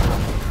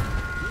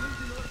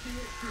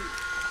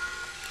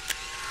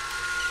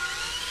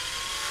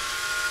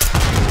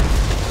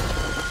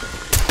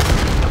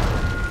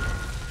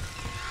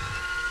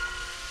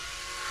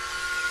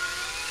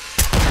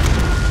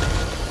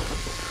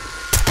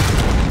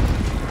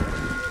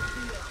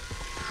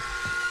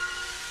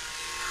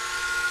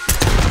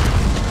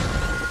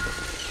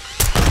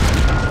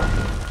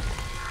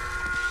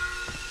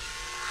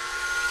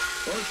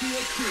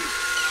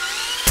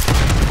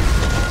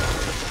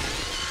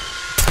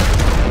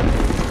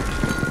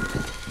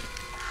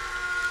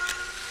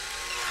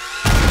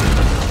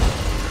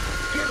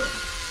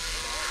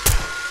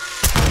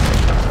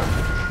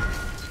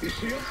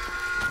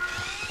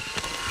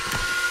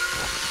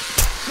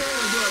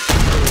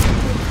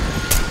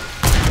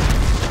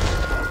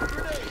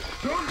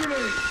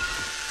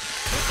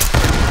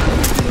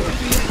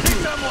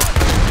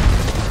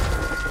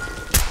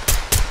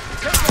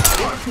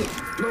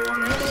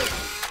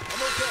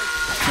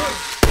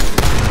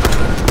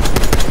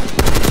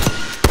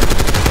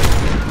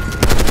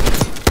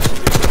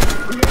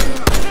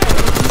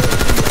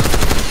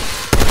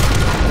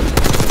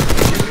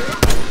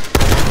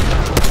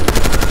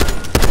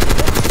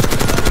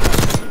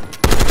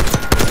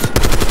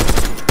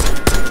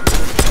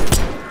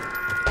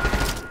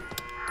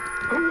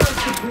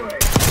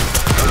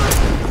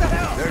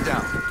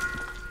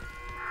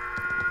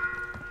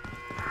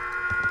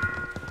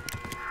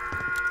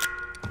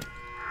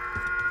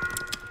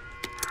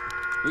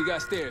 We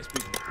got stairs,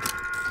 people.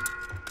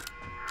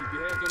 Keep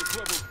your heads on the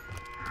swivel.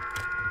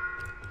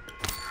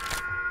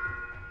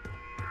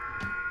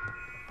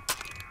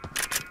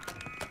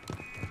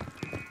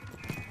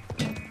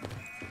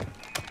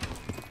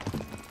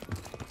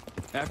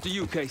 After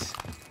you, Case.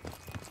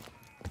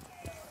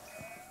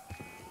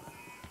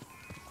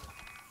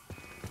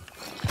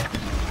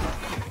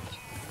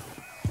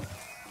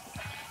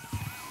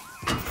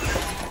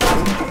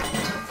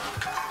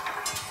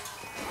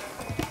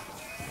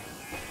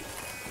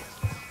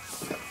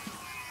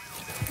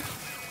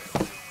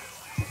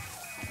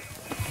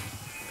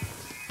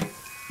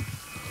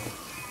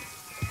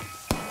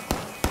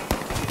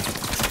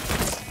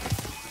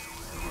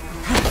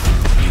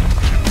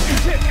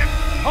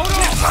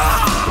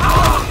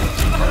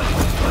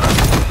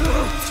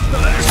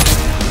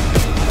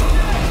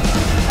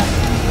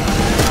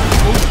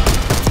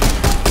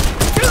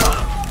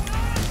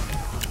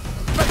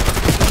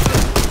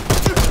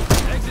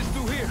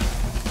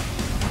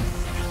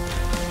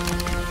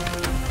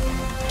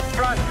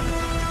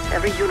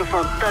 Every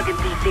uniformed thug in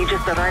DC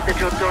just arrived at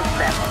your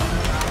doorstep.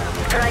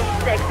 Try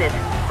east exit.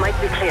 Might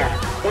be clear.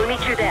 We'll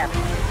meet you there.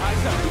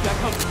 Eyes up, we got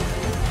company.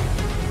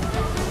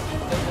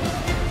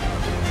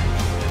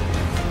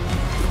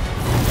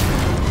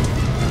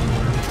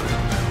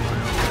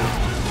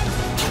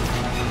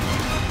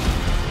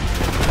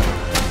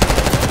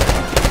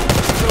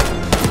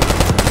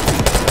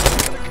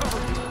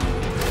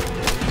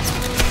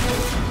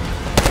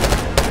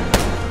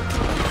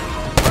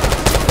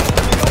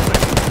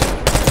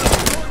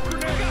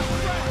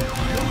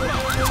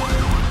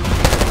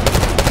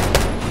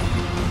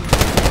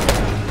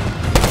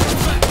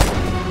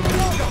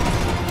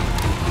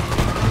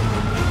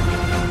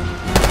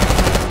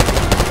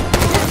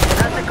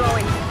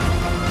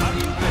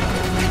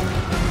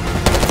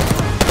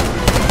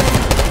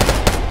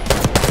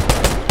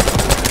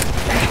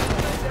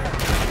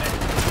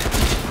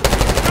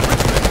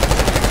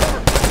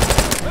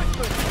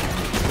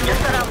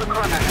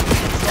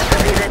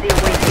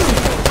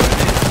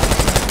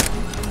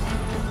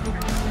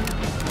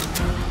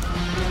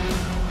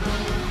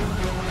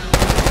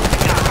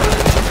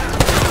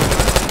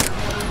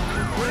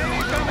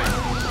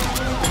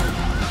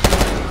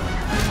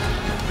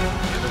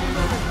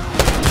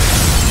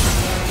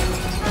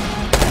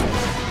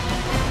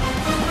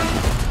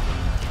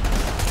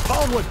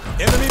 Onward!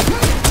 Enemy!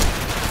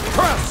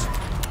 Press!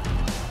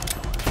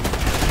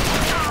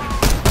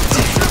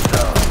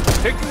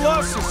 Taking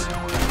losses!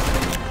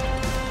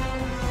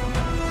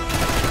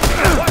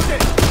 Watch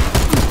it!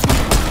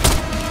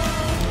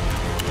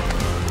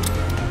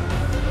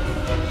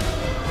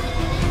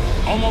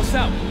 Almost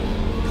out.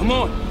 Come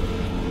on.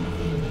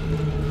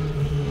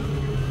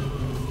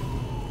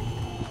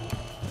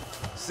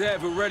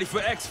 said we're ready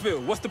for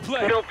exfil. What's the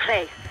play? No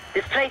play.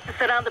 This place is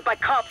surrounded by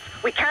cops.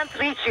 We can't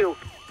reach you.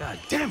 God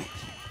damn it.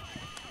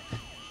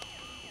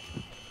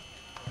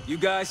 You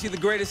guys see the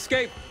Great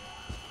Escape?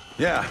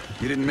 Yeah,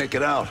 you didn't make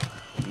it out.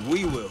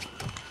 We will.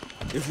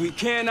 If we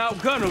can't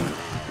outgun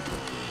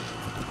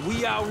them,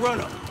 we outrun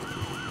them.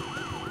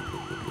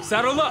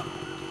 Saddle up.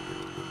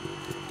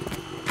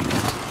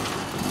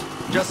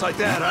 Just like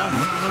that,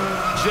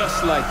 huh?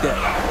 Just like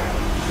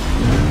that.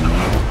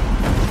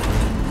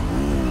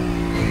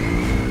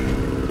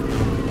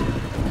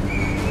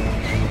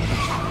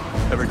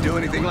 Ever do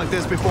anything like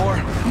this before?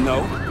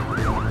 No.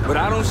 But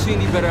I don't see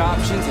any better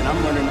options, and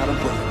I'm running out of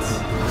bullets.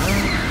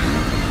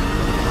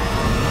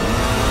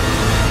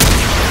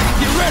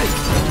 Get ready!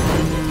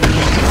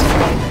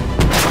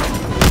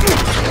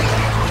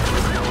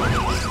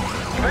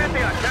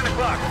 Pantheon, 10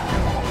 o'clock.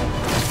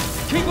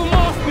 Keep them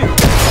off me!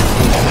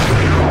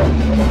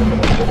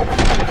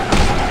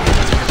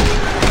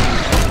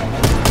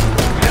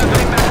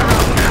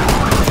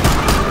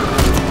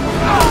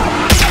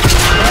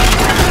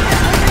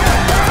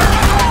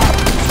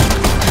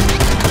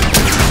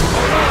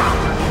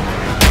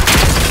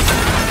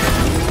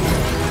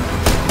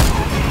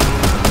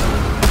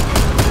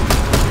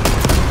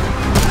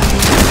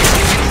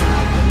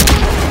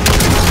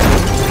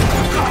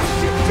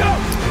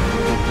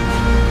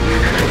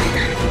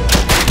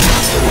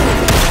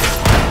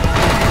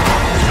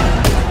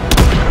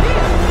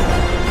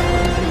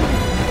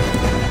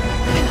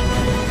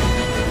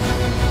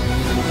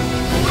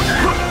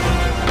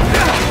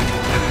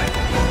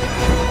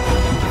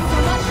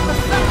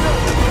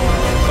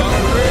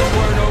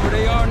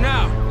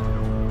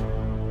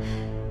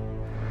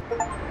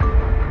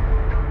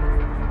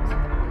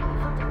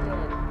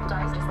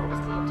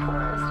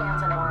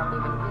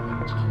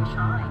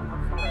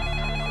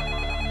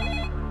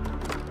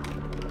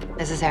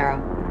 This is Arrow.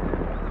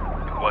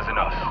 It wasn't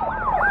us.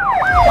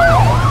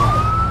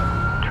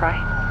 Troy?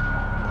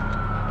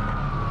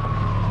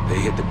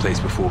 They hit the place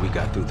before we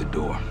got through the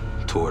door.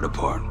 Tore it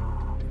apart.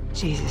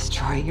 Jesus,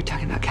 Troy, you're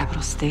talking about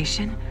Capital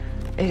Station?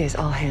 It is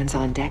all hands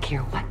on deck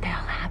here. What the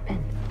hell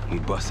happened? We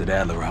busted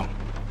Adler out.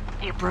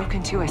 You broke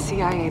into a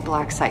CIA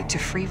black site to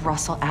free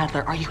Russell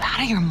Adler. Are you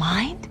out of your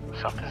mind?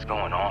 Something's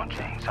going on,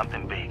 James.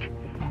 Something big.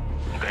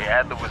 Okay,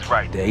 Adler was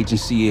right. The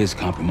agency is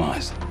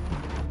compromised.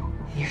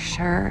 You're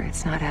sure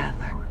it's not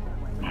Adler?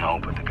 No,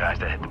 but the guys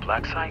that hit the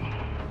black site?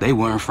 They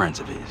weren't friends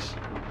of his.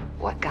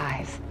 What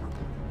guys?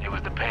 It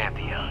was the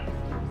Pantheon.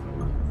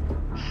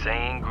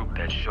 Same group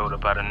that showed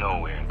up out of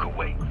nowhere in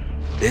Kuwait.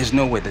 There's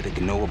no way that they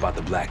can know about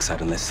the black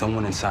site unless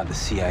someone inside the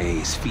CIA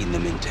is feeding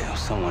them intel.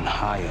 Someone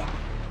high up.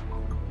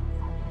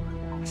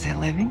 Is it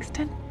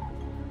Livingston?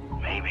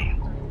 Maybe.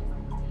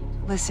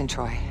 Listen,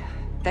 Troy.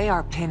 They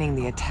are pinning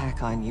the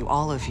attack on you,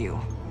 all of you.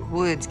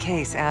 Woods,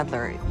 Case,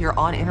 Adler, you're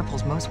on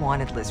Interpol's most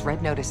wanted list.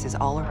 Red notices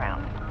all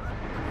around.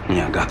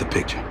 Yeah, I got the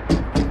picture.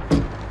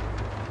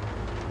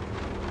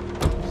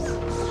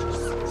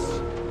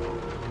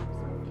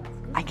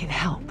 I can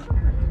help.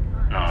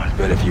 No, it's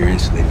better if you're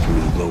insulated from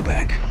any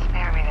blowback.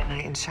 Spare me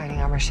tonight in shining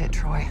armor shit,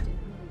 Troy.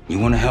 You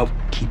want to help?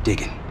 Keep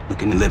digging.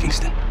 Look into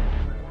Livingston.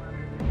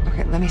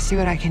 Okay, let me see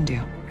what I can do.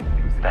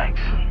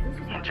 Thanks.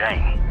 And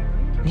Jane.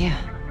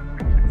 Yeah.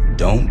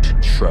 Don't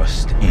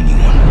trust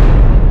anyone.